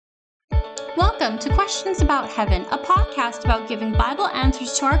Welcome to Questions About Heaven, a podcast about giving Bible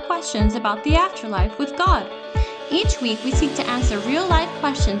answers to our questions about the afterlife with God. Each week, we seek to answer real-life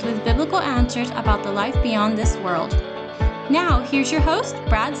questions with biblical answers about the life beyond this world. Now, here's your host,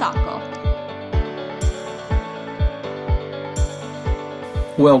 Brad Zockel.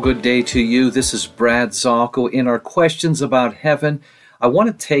 Well, good day to you. This is Brad Zockel. In our Questions About Heaven, I want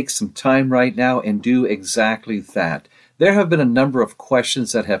to take some time right now and do exactly that. There have been a number of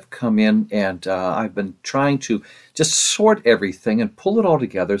questions that have come in, and I've been trying to just sort everything and pull it all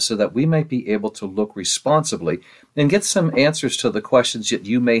together so that we might be able to look responsibly and get some answers to the questions that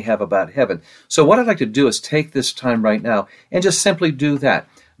you may have about heaven. So what I'd like to do is take this time right now and just simply do that.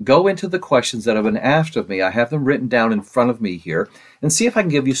 Go into the questions that have been asked of me. I have them written down in front of me here, and see if I can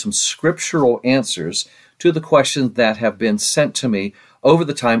give you some scriptural answers to the questions that have been sent to me over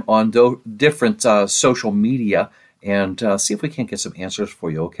the time on different social media, and see if we can't get some answers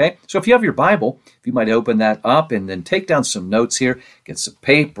for you, okay? So if you have your Bible, if you might open that up and then take down some notes here, get some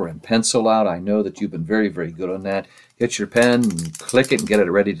paper and pencil out. I know that you've been very, very good on that. Get your pen and click it and get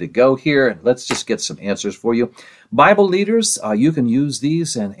it ready to go here, and let's just get some answers for you. Bible leaders, you can use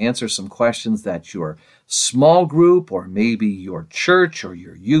these and answer some questions that your small group or maybe your church or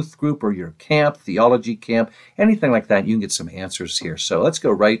your youth group or your camp, theology camp, anything like that, you can get some answers here. So let's go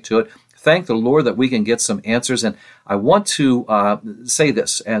right to it. Thank the Lord that we can get some answers. And I want to say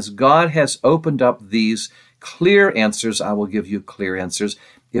this, as God has opened up these clear answers, I will give you clear answers.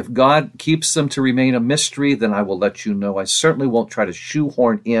 If God keeps them to remain a mystery, then I will let you know. I certainly won't try to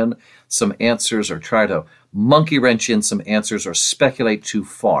shoehorn in some answers or try to monkey wrench in some answers or speculate too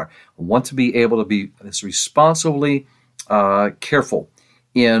far. I want to be able to be as responsibly careful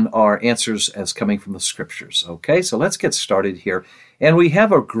in our answers as coming from the scriptures. Okay, so let's get started here. And we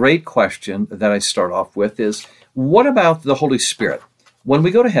have a great question that I start off with is, what about the Holy Spirit? When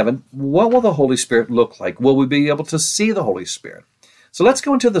we go to heaven, what will the Holy Spirit look like? Will we be able to see the Holy Spirit? So let's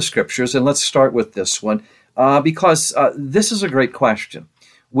go into the scriptures and let's start with this one because this is a great question.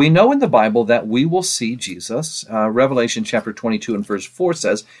 We know in the Bible that we will see Jesus. Revelation chapter 22 and verse 4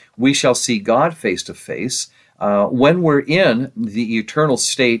 says, we shall see God face to face. When we're in the eternal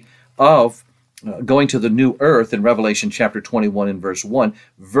state of going to the new earth in Revelation chapter 21 and verse 1,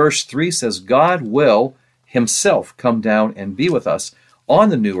 verse 3 says, God will himself come down and be with us on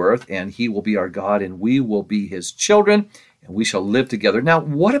the new earth, and he will be our God, and we will be his children, and we shall live together. Now,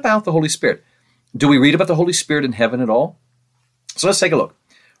 what about the Holy Spirit? Do we read about the Holy Spirit in heaven at all? So let's take a look.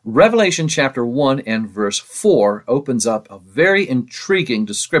 Revelation chapter 1 and verse 4 opens up a very intriguing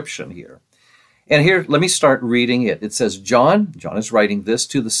description here. And here, let me start reading it. It says, John is writing this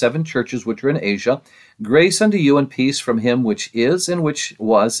to the 7 churches which are in Asia. Grace unto you and peace from him which is and which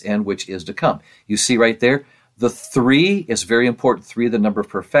was and which is to come. You see right there, the 3 is very important. 3, the number of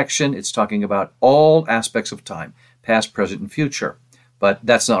perfection. It's talking about all aspects of time, past, present, and future. But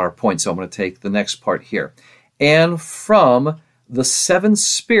that's not our point, so I'm going to take the next part here. And from the 7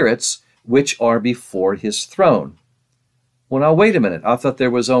 spirits which are before his throne. Well, now, wait a minute. I thought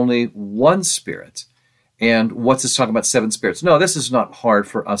there was only one spirit. And what's this talking about 7 spirits? No, this is not hard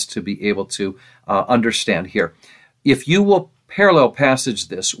for us to be able to understand here. If you will parallel passage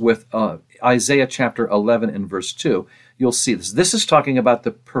this with Isaiah chapter 11 and verse 2, you'll see this. This is talking about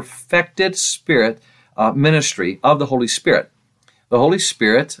the perfected spirit ministry of the Holy Spirit. The Holy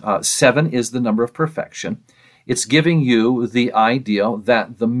Spirit, 7 is the number of perfection. It's giving you the idea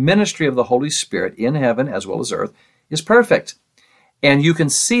that the ministry of the Holy Spirit in heaven as well as earth is perfect. And you can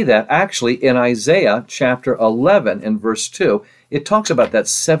see that actually in Isaiah chapter 11 and verse 2. It talks about that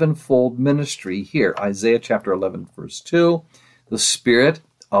 7-fold ministry here. Isaiah chapter 11 verse 2. The Spirit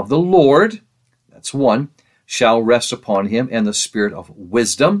of the Lord, that's 1, shall rest upon him, and the Spirit of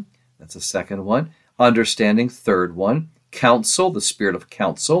wisdom, that's the 2nd one. Understanding, 3rd one. Counsel, the Spirit of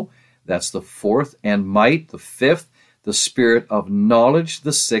counsel, that's the 4th. And might, the 5th. The Spirit of knowledge, the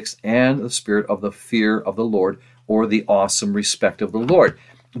 6th. And the Spirit of the fear of the Lord, or the awesome respect of the Lord.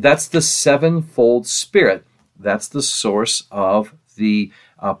 That's the 7-fold Spirit. That's the source of the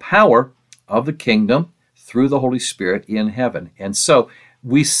power of the kingdom through the Holy Spirit in heaven. And so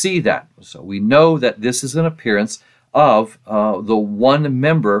we see that. So we know that this is an appearance of the one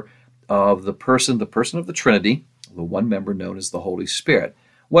member of the person of the Trinity, the one member known as the Holy Spirit.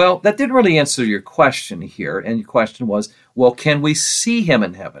 Well, that didn't really answer your question here. And your question was, well, can we see him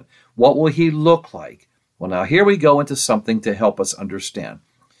in heaven? What will he look like? Well, now here we go into something to help us understand.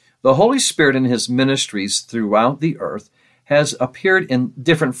 The Holy Spirit in his ministries throughout the earth has appeared in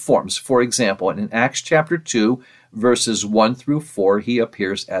different forms. For example, in Acts chapter 2, verses 1 through 4, he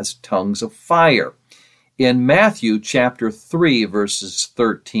appears as tongues of fire. In Matthew chapter 3, verses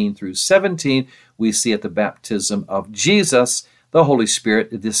 13 through 17, we see at the baptism of Jesus, the Holy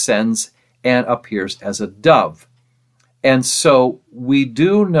Spirit descends and appears as a dove. And so we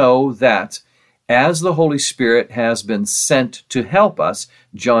do know that as the Holy Spirit has been sent to help us,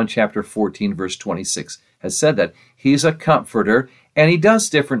 John chapter 14, verse 26 has said that he's a comforter, and he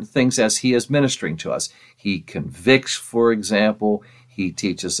does different things as he is ministering to us. He convicts, for example. He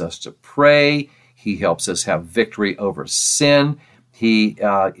teaches us to pray. He helps us have victory over sin. He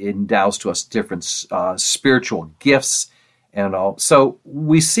endows to us different spiritual gifts and all. So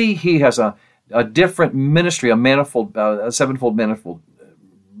we see he has a different ministry, a sevenfold manifold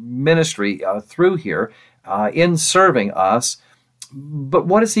ministry through here in serving us. But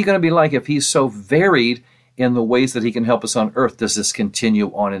what is he going to be like if he's so varied in the ways that he can help us on earth? Does this continue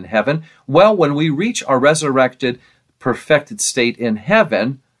on in heaven? Well, when we reach our resurrected, perfected state in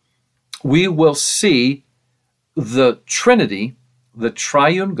heaven, we will see the Trinity, the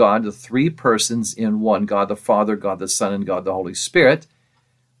triune God, the three persons in one, God the Father, God the Son, and God the Holy Spirit.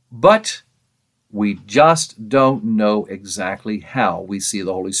 But we just don't know exactly how we see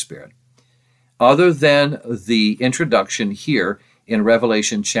the Holy Spirit. Other than the introduction here in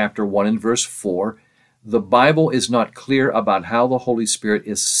Revelation chapter 1 and verse 4, the Bible is not clear about how the Holy Spirit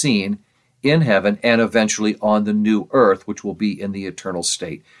is seen in heaven and eventually on the new earth, which will be in the eternal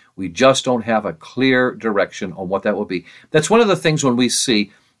state. We just don't have a clear direction on what that will be. That's one of the things when we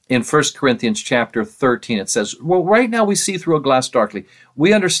see in 1 Corinthians chapter 13, it says, well, right now we see through a glass darkly.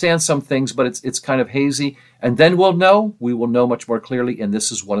 We understand some things, but it's kind of hazy. And then we will know much more clearly. And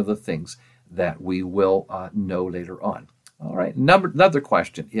this is one of the things that we will know later on. All right. Another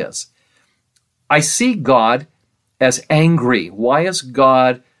question is, I see God as angry. Why is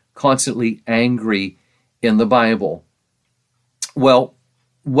God constantly angry in the Bible? Well,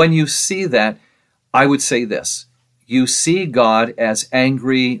 when you see that, I would say this. You see God as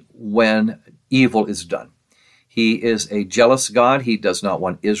angry when evil is done. He is a jealous God. He does not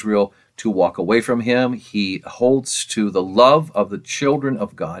want Israel to walk away from him. He holds to the love of the children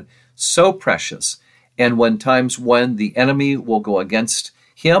of God so precious. And when the enemy will go against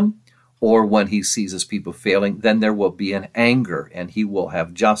him, or when he sees his people failing, then there will be an anger and he will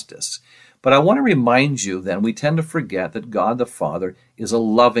have justice. But I want to remind you then, we tend to forget that God the Father is a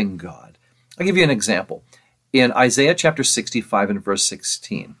loving God. I'll give you an example. In Isaiah chapter 65 and verse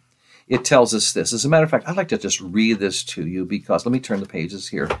 16, it tells us this. As a matter of fact, I'd like to just read this to you because, let me turn the pages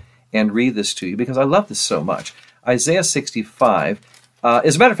here and read this to you because I love this so much. Isaiah 65,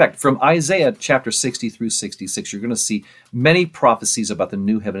 as a matter of fact, from Isaiah chapter 60 through 66, you're going to see many prophecies about the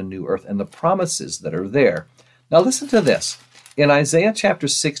new heaven and new earth and the promises that are there. Now listen to this. In Isaiah chapter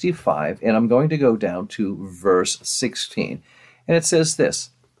 65, and I'm going to go down to verse 16, and it says this,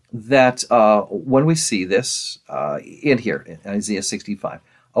 that when we see this in here, in Isaiah 65,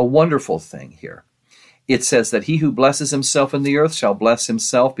 a wonderful thing here. It says that he who blesses himself in the earth shall bless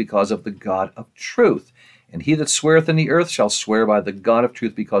himself because of the God of truth. And he that sweareth in the earth shall swear by the God of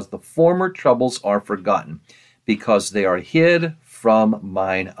truth, because the former troubles are forgotten, because they are hid from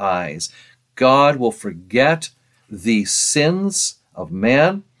mine eyes. God will forget the sins of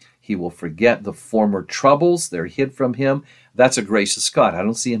man. He will forget the former troubles. They're hid from him. That's a gracious God. I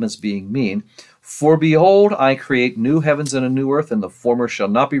don't see him as being mean. For behold, I create new heavens and a new earth, and the former shall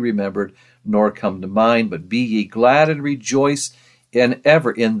not be remembered, nor come to mind. But be ye glad and rejoice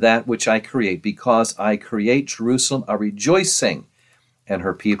ever in that which I create, because I create Jerusalem a rejoicing, and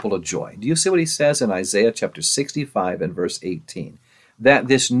her people a joy. Do you see what he says in Isaiah chapter 65 and verse 18? That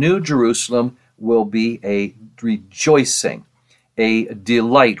this new Jerusalem will be a rejoicing, a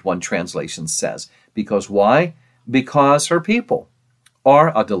delight, one translation says. Because why? Because her people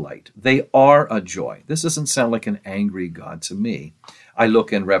are a delight. They are a joy. This doesn't sound like an angry God to me. I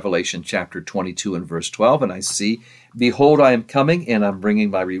look in Revelation chapter 22 and verse 12, and I see, behold, I am coming, and I'm bringing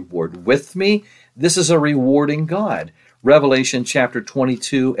my reward with me. This is a rewarding God. Revelation chapter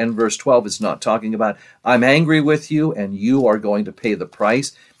 22 and verse 12 is not talking about, I'm angry with you, and you are going to pay the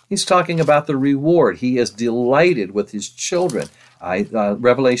price. He's talking about the reward. He is delighted with his children.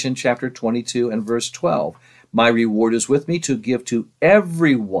 Revelation chapter 22 and verse 12. My reward is with me to give to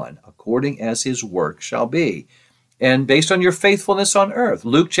everyone according as his work shall be. And based on your faithfulness on earth,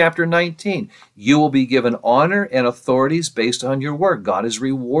 Luke chapter 19, you will be given honor and authorities based on your work. God is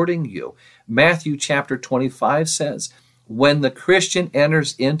rewarding you. Matthew chapter 25 says, when the Christian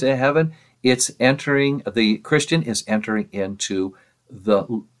enters into heaven, the Christian is entering into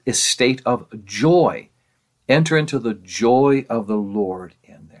the estate of joy. Enter into the joy of the Lord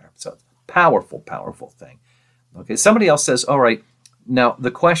in there. So powerful, powerful thing. Okay, somebody else says, all right, now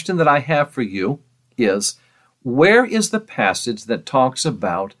the question that I have for you is, where is the passage that talks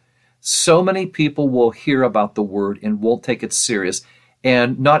about so many people will hear about the word and will take it serious,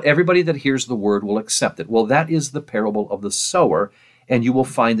 and not everybody that hears the word will accept it? Well, that is the parable of the sower, and you will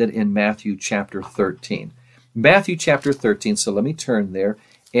find it in Matthew chapter 13. Matthew chapter 13, so let me turn there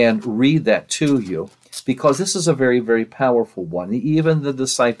and read that to you, because this is a very, very powerful one. Even the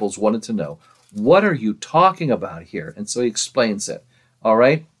disciples wanted to know, what are you talking about here? And so he explains it. All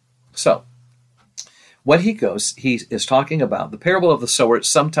right? So, when he is talking about the parable of the sower.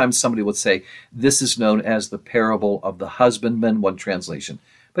 Sometimes somebody would say this is known as the parable of the husbandman, one translation.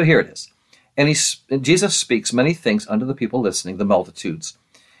 But here it is. And Jesus speaks many things unto the people listening, the multitudes.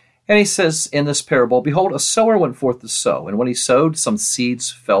 And he says in this parable, behold, a sower went forth to sow. And when he sowed, some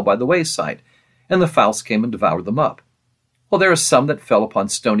seeds fell by the wayside, and the fowls came and devoured them up. Well, there are some that fell upon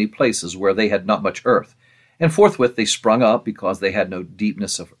stony places where they had not much earth. And forthwith they sprung up, because they had no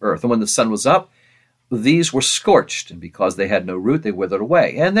deepness of earth. And when the sun was up, these were scorched, and because they had no root, they withered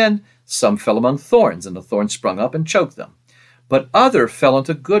away. And then some fell among thorns, and the thorns sprung up and choked them. But other fell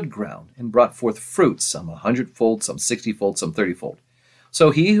into good ground, and brought forth fruit, some 100-fold, some 60-fold, some 30-fold.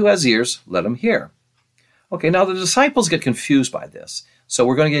 So he who has ears, let him hear. Okay, now the disciples get confused by this. So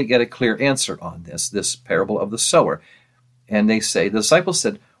we're going to get a clear answer on this parable of the sower. And they say, the disciples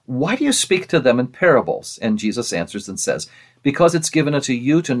said, why do you speak to them in parables? And Jesus answers and says, because it's given unto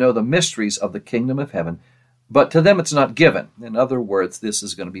you to know the mysteries of the kingdom of heaven, but to them it's not given. In other words, this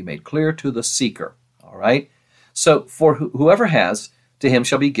is going to be made clear to the seeker. All right? So for whoever has, to him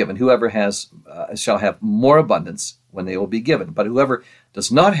shall be given. Whoever has shall have more abundance when they will be given. But whoever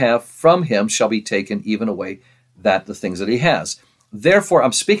does not have, from him shall be taken even away the things that he has. Therefore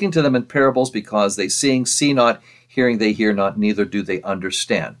I'm speaking to them in parables, because they seeing see not, hearing they hear not, neither do they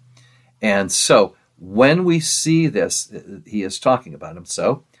understand. And so when we see this, he is talking about him.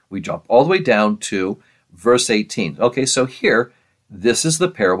 So we jump all the way down to verse 18. Okay, so here, this is the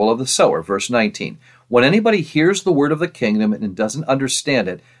parable of the sower, verse 19. When anybody hears the word of the kingdom and doesn't understand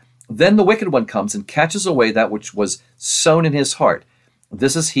it, then the wicked one comes and catches away that which was sown in his heart.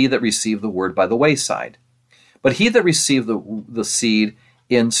 This is he that received the word by the wayside. But he that received the seed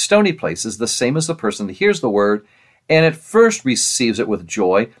in stony places, the same as the person that hears the word, and at first receives it with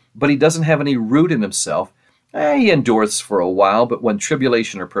joy, but he doesn't have any root in himself. He endures for a while, but when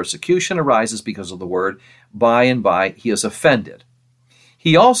tribulation or persecution arises because of the word, by and by he is offended.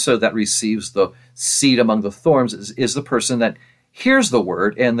 He also that receives the seed among the thorns is the person that hears the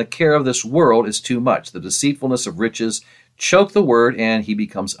word, and the care of this world is too much. The deceitfulness of riches choke the word, and he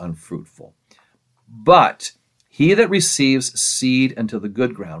becomes unfruitful. But he that receives seed into the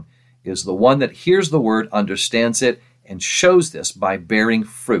good ground is the one that hears the word, understands it, and shows this by bearing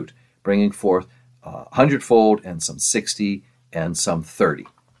fruit, bringing forth 100-fold, and some 60, and some 30.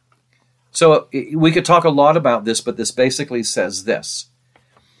 So we could talk a lot about this, but this basically says this.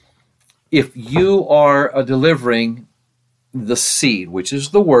 If you are delivering the seed, which is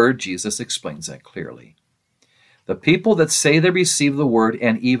the word, Jesus explains that clearly. The people that say they receive the word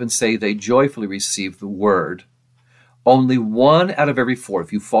and even say they joyfully receive the word, only 1 out of every 4,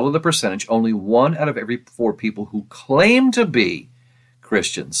 if you follow the percentage, only 1 out of every 4 people who claim to be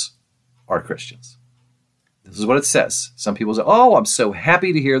Christians are Christians. This is what it says. Some people say, oh, I'm so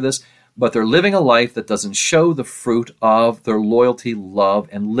happy to hear this, but they're living a life that doesn't show the fruit of their loyalty, love,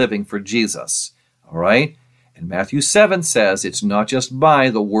 and living for Jesus. All right? And Matthew 7 says it's not just by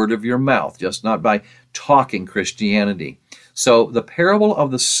the word of your mouth, just not by talking Christianity. So the parable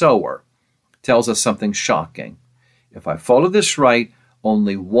of the sower tells us something shocking. If I follow this right,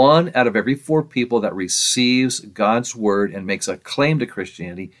 only 1 out of every 4 people that receives God's word and makes a claim to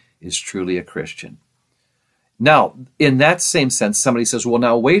Christianity is truly a Christian. Now, in that same sense, somebody says, well,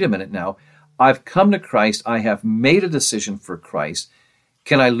 now, wait a minute now. I've come to Christ. I have made a decision for Christ.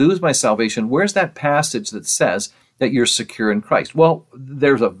 Can I lose my salvation? Where's that passage that says that you're secure in Christ? Well,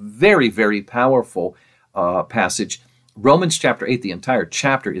 there's a very, very powerful passage. Romans chapter 8, the entire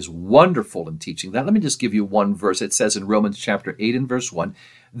chapter is wonderful in teaching that. Let me just give you one verse. It says in Romans chapter 8 and verse 1,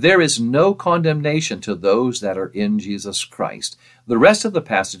 there is no condemnation to those that are in Jesus Christ. The rest of the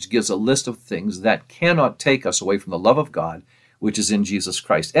passage gives a list of things that cannot take us away from the love of God, which is in Jesus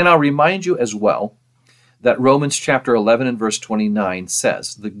Christ. And I'll remind you as well that Romans chapter 11 and verse 29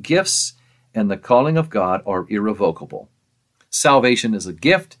 says, the gifts and the calling of God are irrevocable. Salvation is a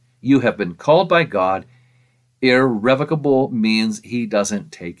gift. You have been called by God. Irrevocable means he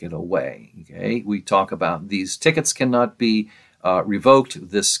doesn't take it away. Okay, we talk about these tickets cannot be revoked.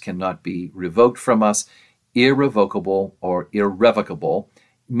 This cannot be revoked from us. Irrevocable or irrevocable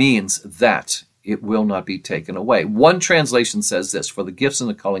means that It will not be taken away. One translation says this, for the gifts and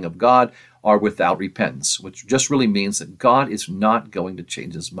the calling of God are without repentance, which just really means that God is not going to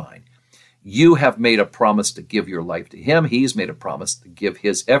change his mind. You have made a promise to give your life to him. He's made a promise to give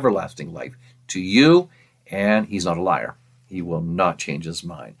his everlasting life to you, and he's not a liar. He will not change his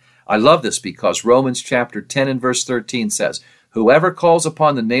mind. I love this because Romans chapter 10 and verse 13 says, whoever calls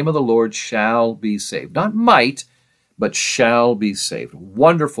upon the name of the Lord shall be saved. Not might, but shall be saved.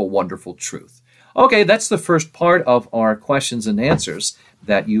 Wonderful, wonderful truth. Okay, that's the first part of our questions and answers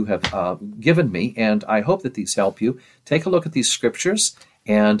that you have given me, and I hope that these help you. Take a look at these scriptures,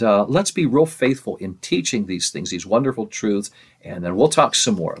 and let's be real faithful in teaching these things, these wonderful truths, and then we'll talk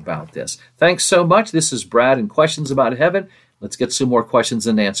some more about this. Thanks so much. This is Brad and Questions About Heaven. Let's get some more questions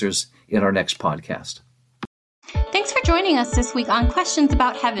and answers in our next podcast. Thanks for joining us this week on Questions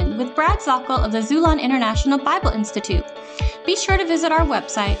About Heaven with Brad Zockel of the Xulon International Bible Institute. Be sure to visit our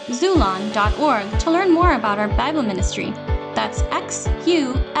website, xulon.org, to learn more about our Bible ministry. That's xulon.org.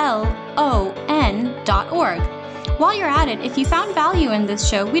 While you're at it, if you found value in this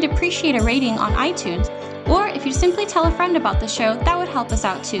show, we'd appreciate a rating on iTunes, or if you simply tell a friend about the show, that would help us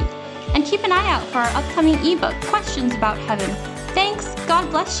out too. And keep an eye out for our upcoming ebook, Questions About Heaven. Thanks, God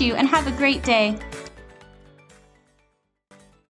bless you, and have a great day.